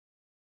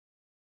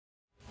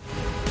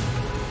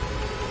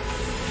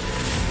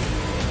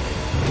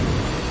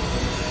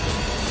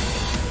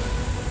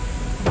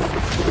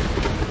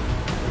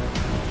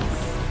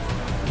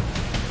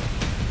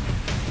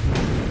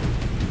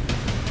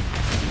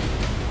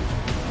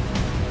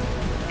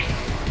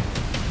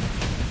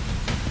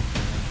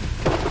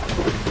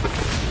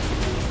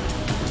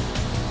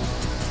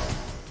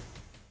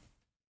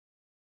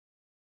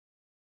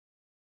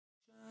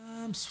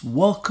Michaels,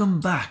 welcome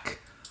back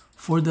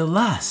for the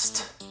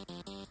last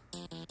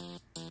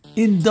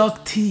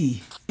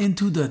inductee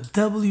into the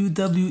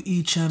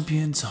WWE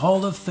Champions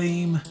Hall of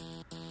Fame.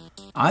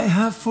 I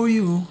have for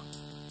you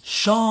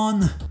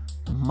Shawn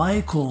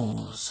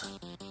Michaels.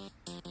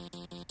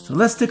 So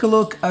let's take a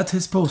look at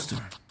his poster.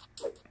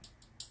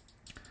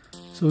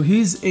 So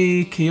he's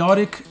a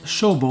chaotic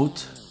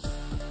showboat,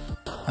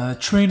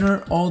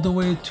 trainer all the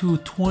way to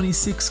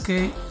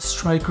 26k,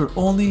 striker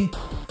only,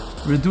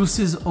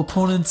 reduces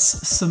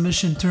opponents'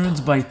 submission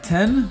turns by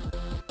 10.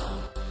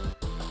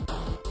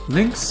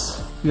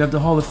 Links, we have the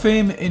Hall of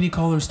Fame, any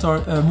color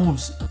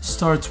moves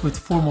starts with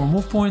 4 more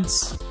move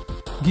points.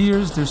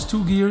 Gears, there's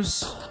 2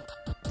 gears,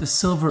 the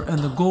silver and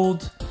the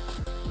gold.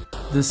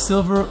 The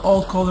silver,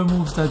 all color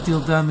moves that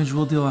deal damage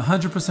will deal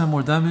 100%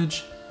 more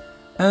damage.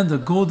 And the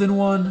golden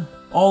one,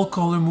 all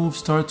color move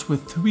starts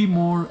with 3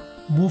 more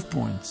move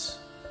points.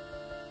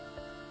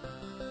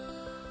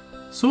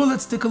 So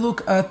let's take a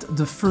look at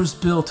the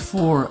first build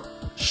for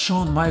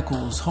Shawn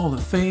Michaels Hall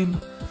of Fame.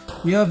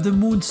 We have the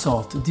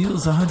Moonsault,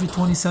 deals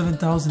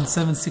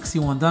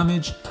 127,761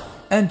 damage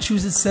and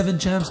chooses 7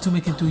 gems to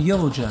make into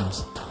yellow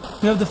gems.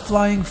 We have the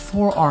Flying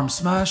Forearm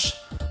Smash,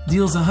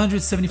 deals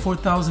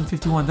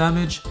 174,051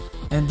 damage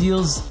and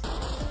deals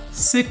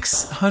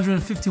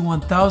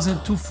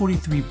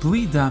 651,243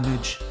 bleed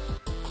damage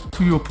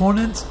to your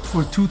opponent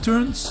for 2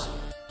 turns.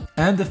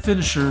 And the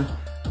finisher,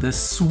 the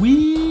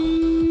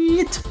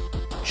Sweet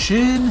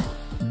Chin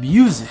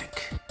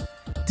Music,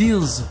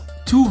 deals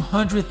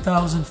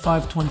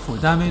 200,524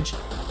 damage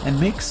and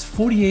makes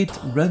 48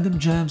 random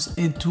gems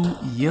into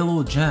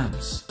yellow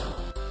gems.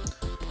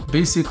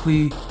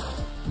 Basically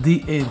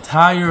the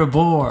entire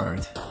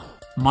board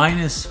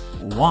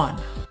 -1.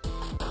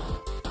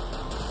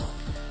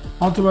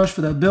 Entourage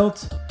for that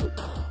build.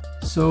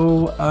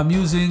 So I'm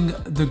using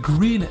the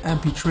green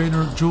MP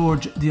trainer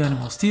George the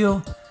Animal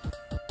Steel,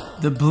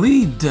 the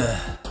bleed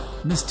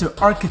Mr.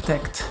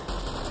 Architect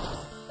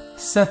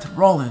Seth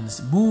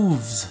Rollins,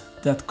 moves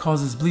that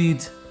causes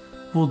bleed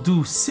will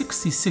do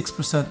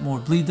 66% more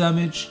bleed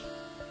damage.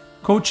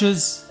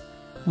 Coaches,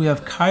 we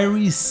have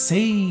Kairi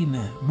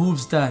Sane,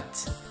 moves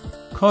that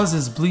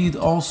causes bleed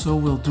also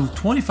will do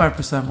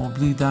 25% more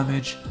bleed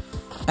damage.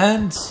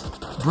 And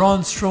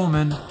Braun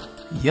Strowman,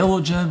 yellow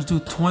gems do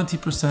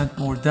 20%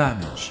 more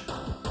damage.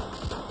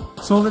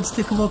 So let's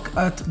take a look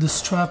at the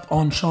strap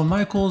on Shawn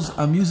Michaels.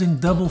 I'm using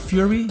Double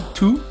Fury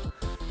 2.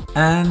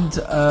 And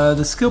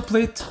the skill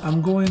plate,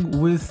 I'm going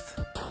with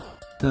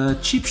the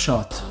Cheap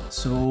Shot.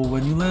 So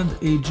when you land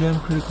a gem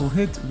critical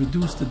hit,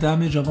 reduce the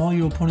damage of all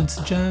your opponent's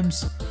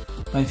gems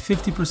by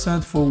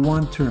 50% for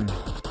 1 turn.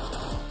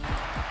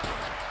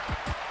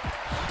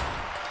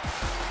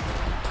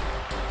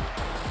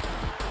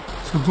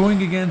 So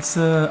going against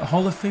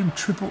Hall of Fame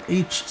Triple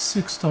H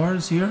 6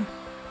 stars here.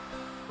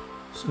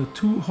 So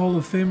 2 Hall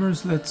of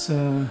Famers, let's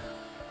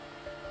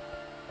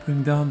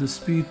bring down the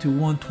speed to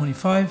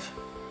 125.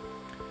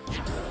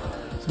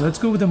 So let's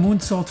go with the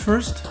Moonsault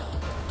first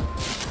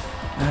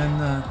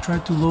and try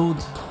to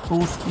load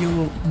both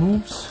yellow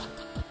moves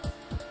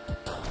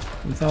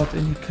without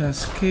any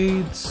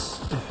cascades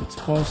if it's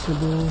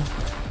possible.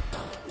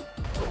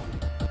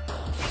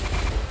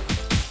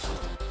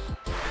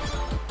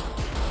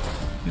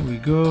 Here we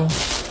go.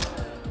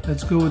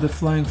 Let's go with the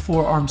Flying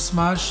Forearm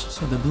Smash.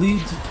 So the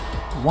bleed,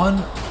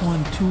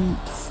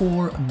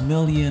 1.24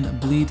 million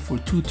bleed for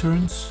 2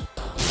 turns.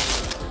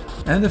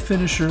 And the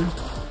finisher,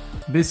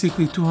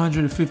 basically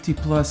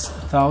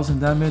 250,000+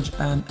 damage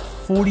and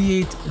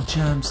 48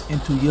 gems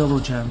into yellow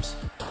gems.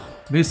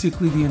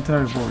 Basically the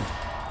entire board.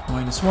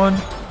 -1.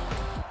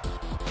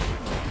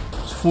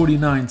 It's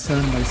 49,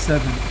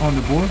 7x7 on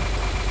the board.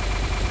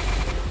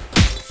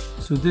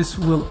 So this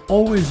will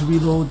always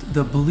reload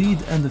the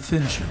bleed and the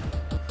finisher.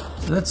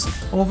 So that's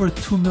over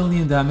 2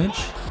 million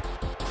damage.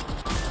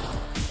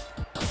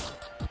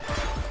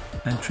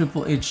 And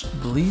Triple H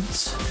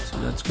bleeds, so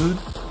that's good.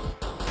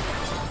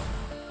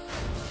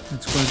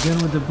 Let's go again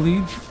with the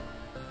bleed.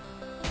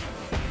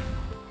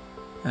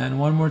 And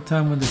one more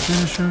time with the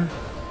finisher.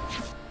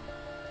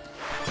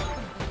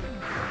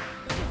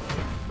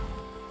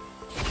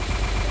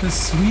 The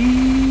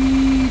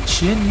Sweet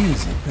Chin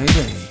Music,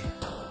 baby.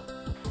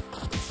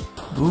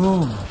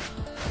 Boom.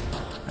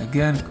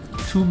 Again,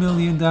 2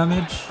 million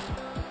damage.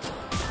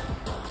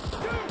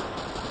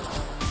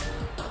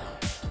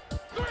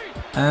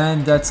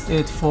 And that's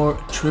it for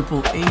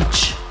Triple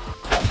H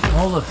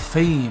Hall of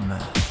Fame.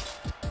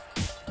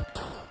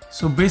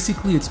 So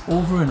basically it's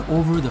over and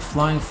over the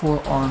Flying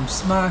Forearm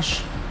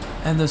Smash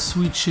and the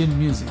Sweet Chin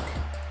Music.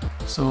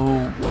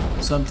 So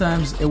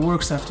sometimes it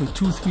works after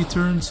 2-3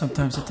 turns,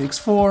 sometimes it takes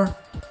 4,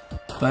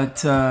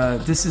 but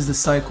this is the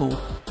cycle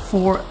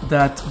for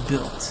that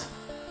build.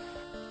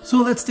 So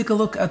let's take a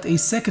look at a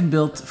second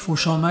build for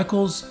Shawn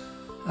Michaels.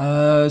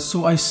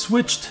 So I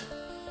switched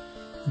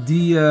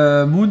the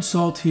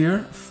Moonsault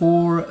here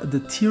for the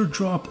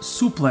Teardrop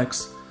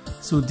Suplex.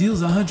 So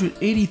deals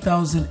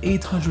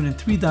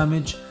 180,803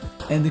 damage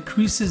and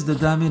decreases the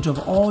damage of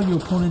all your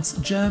opponent's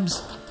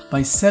gems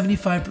by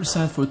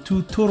 75% for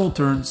 2 total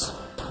turns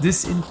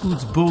This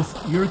includes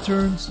both your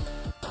turns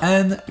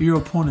and your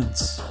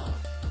opponent's.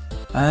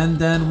 And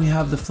then we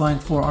have the flying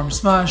forearm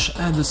smash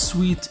and the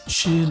sweet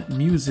Shin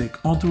music.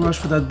 Entourage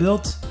for that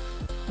build.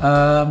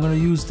 I'm going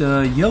to use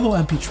the yellow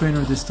MP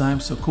trainer this time,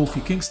 so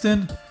Kofi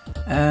Kingston.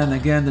 And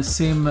again, the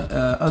same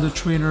other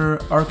trainer,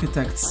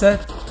 Architect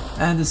Seth.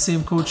 And the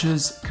same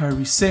coaches,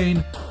 Kairi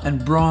Sane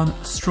and Braun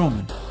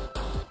Strowman.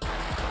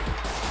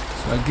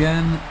 So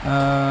again,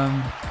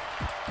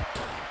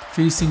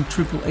 facing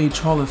Triple H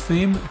Hall of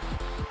Fame.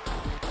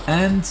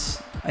 And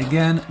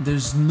again,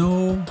 there's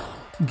no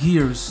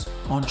gears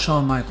on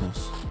Shawn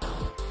Michaels.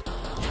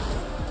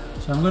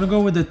 So I'm gonna go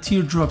with the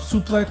teardrop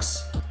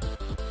suplex.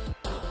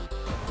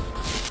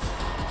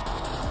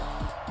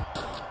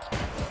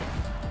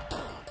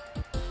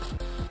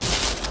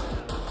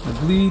 The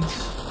bleed.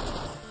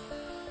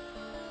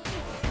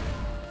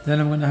 Then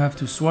I'm gonna have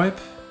to swipe.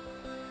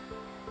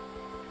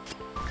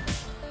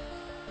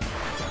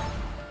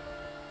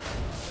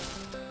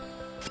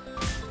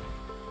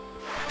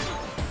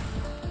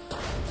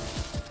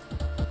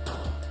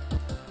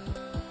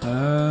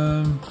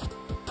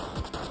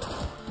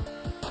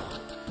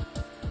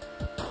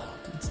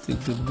 Let's take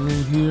the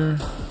blue here.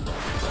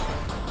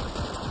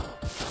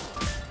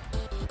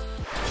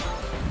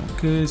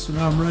 Okay, so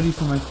now I'm ready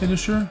for my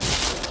finisher.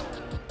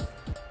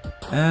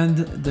 And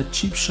the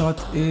cheap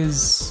shot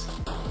is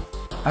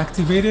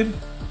activated.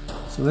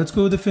 So let's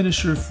go with the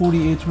finisher,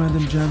 48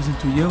 random gems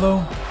into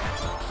yellow.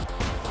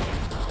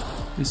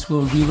 This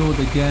will reload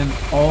again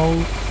all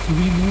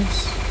 3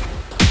 moves.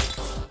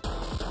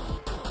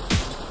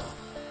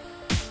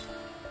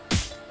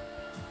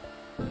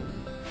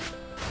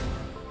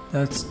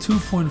 That's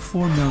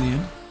 2.4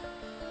 million.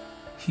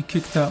 He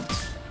kicked out.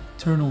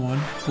 Turn 1.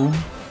 Boom.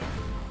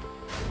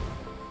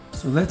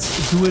 So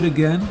let's do it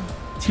again.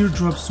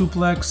 Teardrop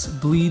suplex,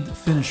 bleed,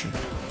 finisher.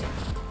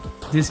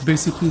 This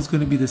basically is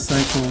going to be the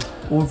cycle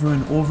over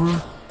and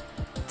over.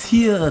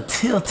 Till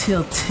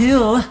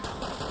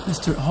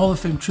Mr. Hall of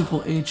Fame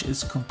Triple H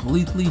is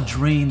completely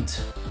drained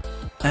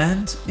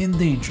and in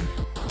danger.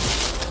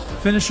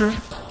 Finisher.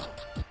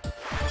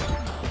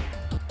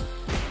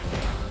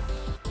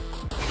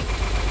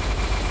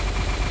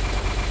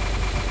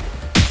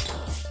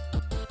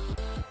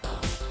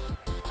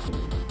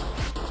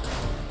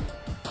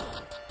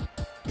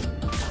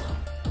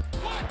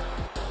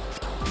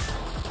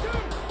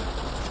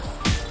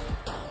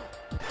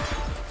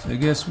 I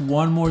guess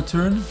one more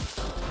turn.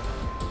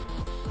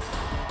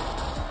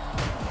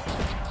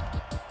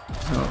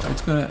 So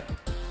it's gonna...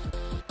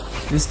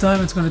 This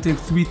time it's gonna take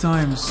 3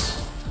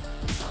 times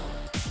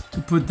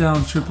to put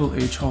down Triple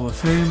H Hall of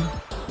Fame.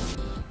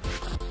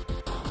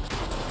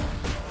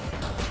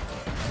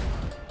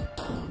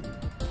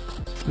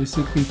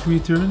 Basically 3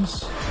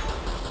 turns.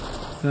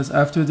 Because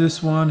after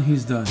this one,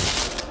 he's done.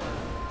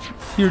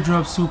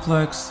 Teardrop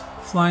suplex,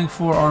 flying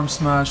forearm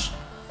smash,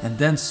 and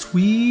then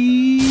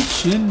sweet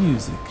Shin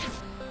music.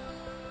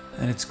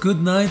 And it's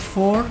good night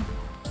for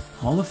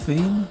Hall of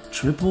Fame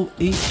Triple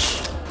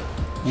H.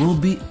 Will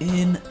be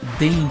in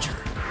danger.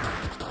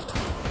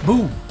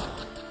 Boom.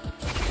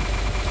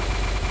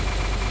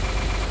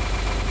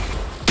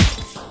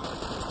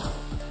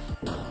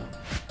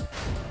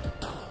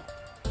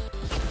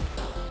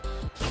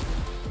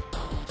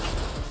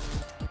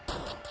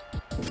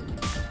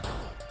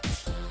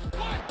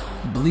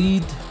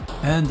 Bleed,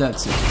 and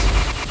that's it.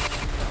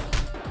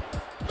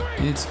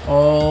 It's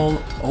all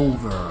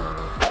over.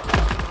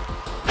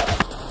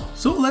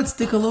 So let's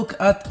take a look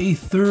at a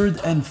third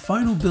and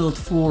final build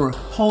for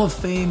Hall of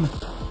Fame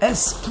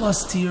S+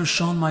 tier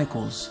Shawn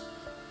Michaels.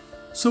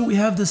 So we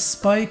have the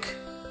Spike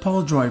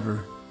Pile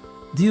Driver.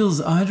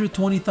 Deals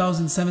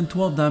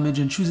 120,712 damage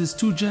and chooses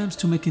 2 gems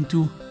to make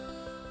into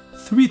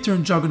 3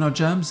 turn Juggernaut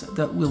gems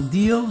that will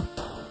deal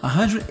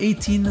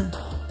 118,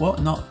 well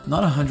not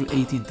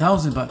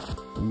 118,000 but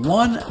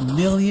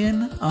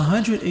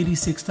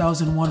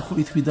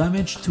 1,186,143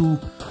 damage to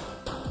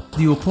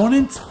the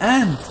opponent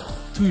and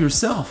to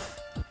yourself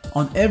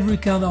on every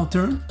countdown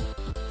turn,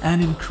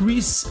 and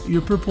increase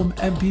your purple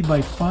MP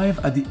by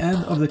 5 at the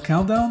end of the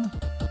countdown.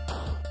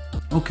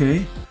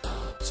 Okay,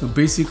 so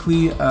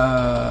basically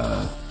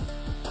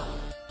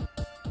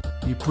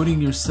you're putting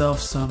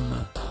yourself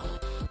some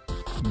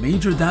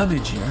major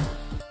damage here.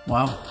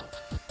 Wow.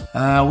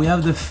 We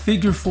have the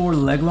figure 4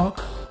 leg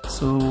lock.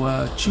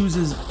 So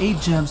chooses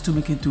 8 gems to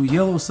make into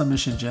yellow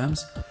submission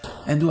gems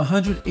and do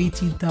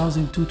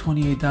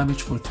 118,228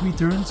 damage for 3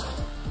 turns.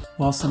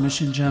 While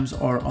submission gems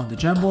are on the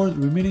gem board,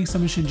 remaining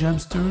submission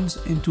gems turns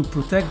into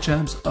protect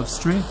gems of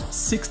strength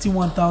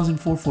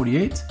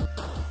 61,448,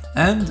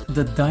 and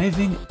the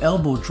diving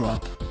elbow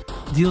drop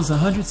deals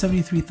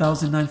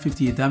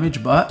 173,958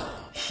 damage but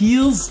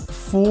heals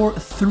for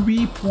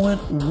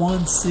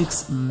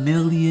 3.16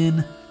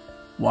 million.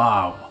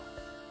 Wow,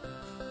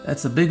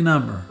 that's a big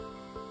number.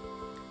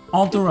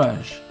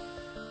 Entourage.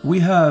 We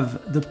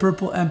have the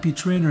purple MP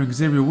trainer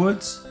Xavier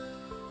Woods.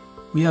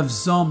 We have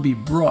Zombie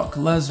Brock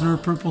Lesnar.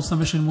 Purple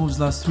submission moves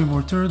last 3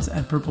 more turns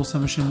and purple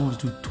submission moves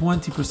do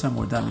 20%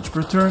 more damage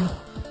per turn.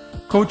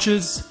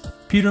 Coaches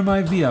Peter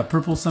Maivia,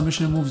 purple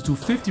submission moves do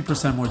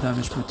 50% more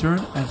damage per turn,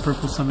 and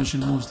purple submission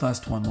moves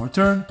last one more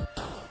turn.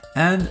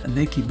 And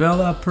Nikki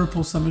Bella,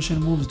 purple submission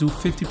moves do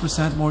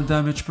 50% more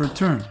damage per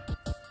turn.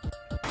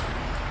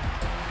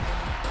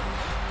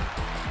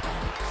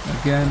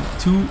 Again,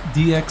 two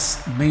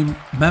DX main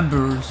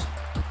members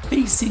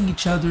facing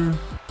each other.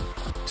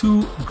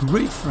 Two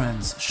great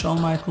friends,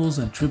 Shawn Michaels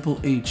and Triple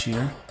H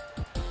here.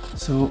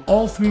 So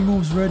all three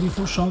moves ready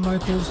for Shawn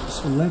Michaels.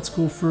 So let's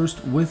go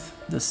first with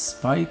the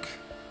Spike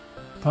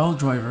Pile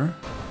Driver.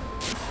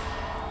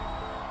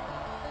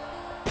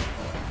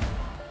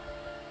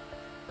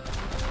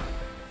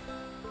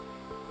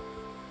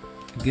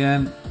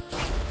 Again,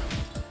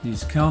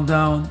 these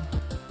countdown,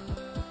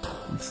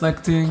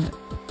 inflicting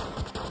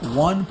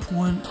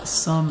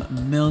 1.some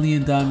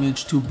million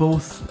damage to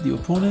both the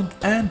opponent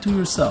and to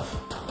yourself.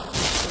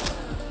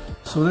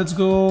 So let's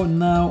go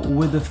now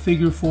with the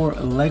figure 4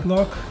 leg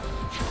lock.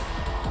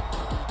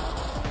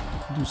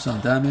 Do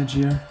some damage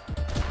here.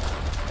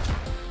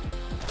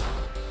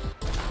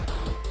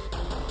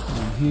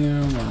 One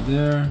here, one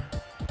there.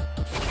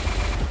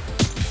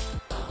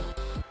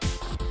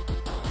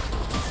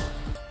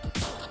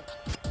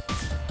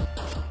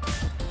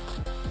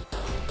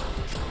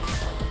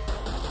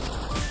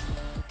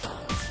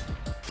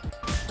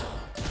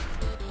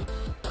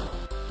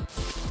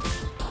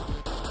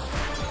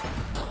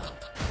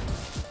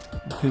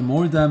 Okay,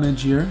 more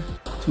damage here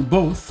to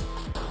both.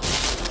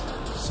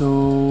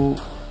 So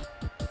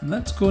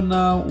let's go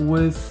now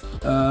with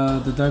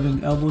the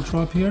diving elbow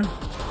drop here.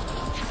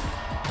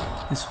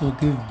 This will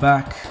give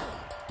back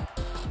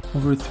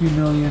over 3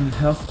 million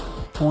health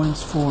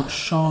points for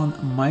Shawn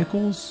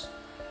Michaels.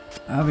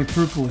 I have a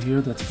purple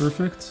here, that's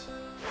perfect.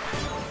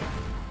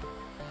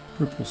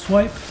 Purple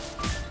swipe.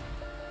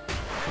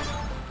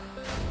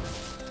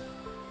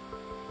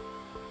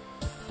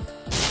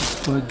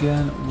 Go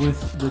again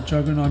with the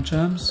Juggernaut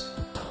Gems.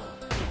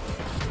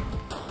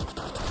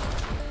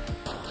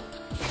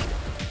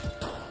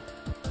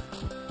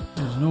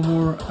 There's no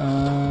more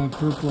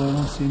purple, I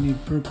don't see any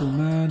purple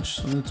match,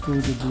 so let's go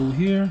with the blue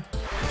here.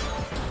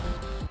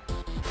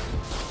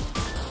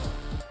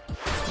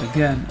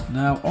 Again,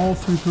 now all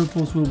three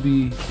purples will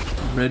be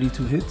ready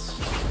to hit.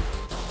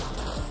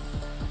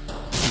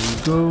 There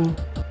we go.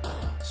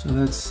 So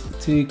let's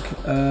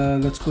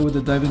go with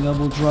the diving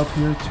elbow drop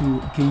here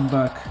to gain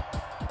back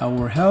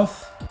our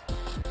health.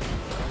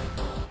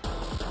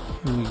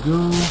 Here we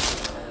go.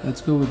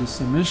 Let's go with the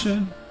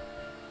submission.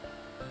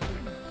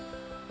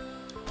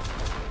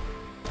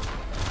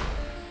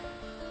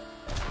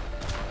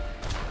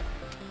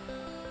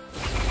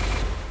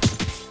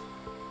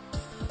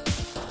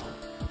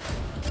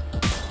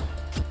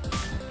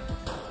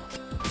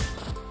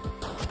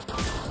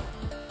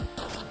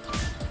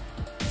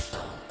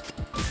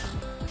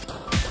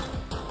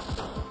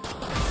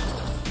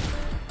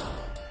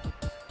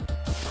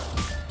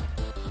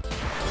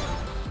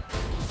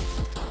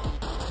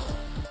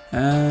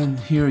 And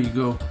here you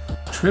go,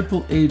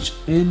 Triple H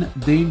in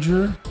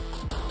danger.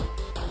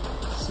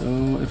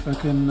 So if I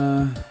can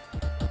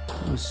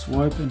do a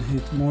swipe and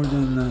hit more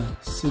than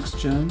 6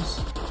 gems,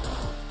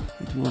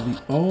 it will be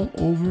all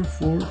over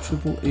for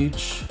Triple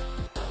H.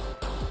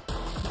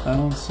 I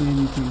don't see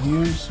anything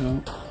here,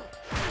 so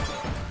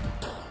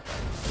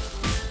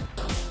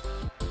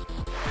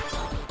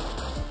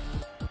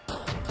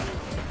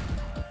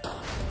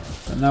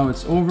and now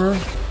it's over.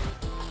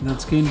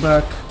 Let's gain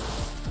back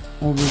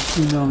over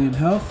 3 million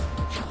health.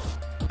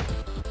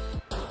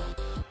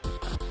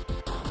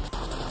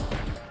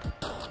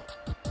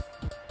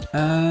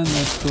 And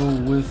let's go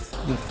with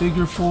the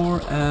figure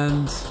 4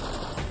 and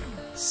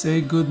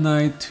say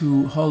goodnight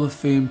to Hall of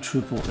Fame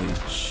Triple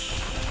H.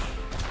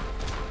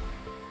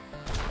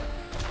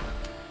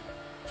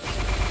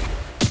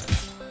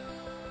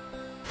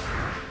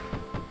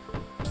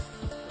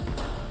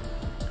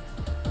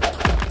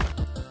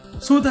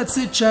 So that's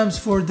it, champs,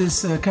 for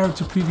this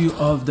character preview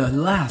of the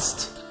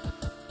last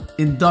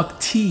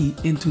inductee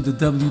into the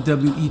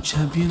WWE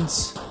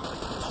Champions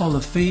Hall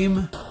of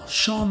Fame,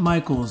 Shawn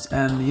Michaels.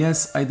 And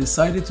yes, I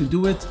decided to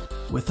do it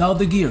without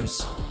the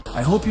gears.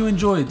 I hope you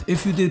enjoyed.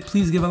 If you did,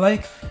 please give a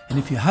like, and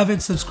if you haven't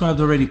subscribed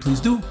already,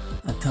 please do.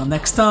 Until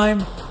next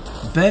time,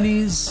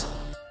 Benny's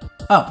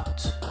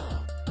out.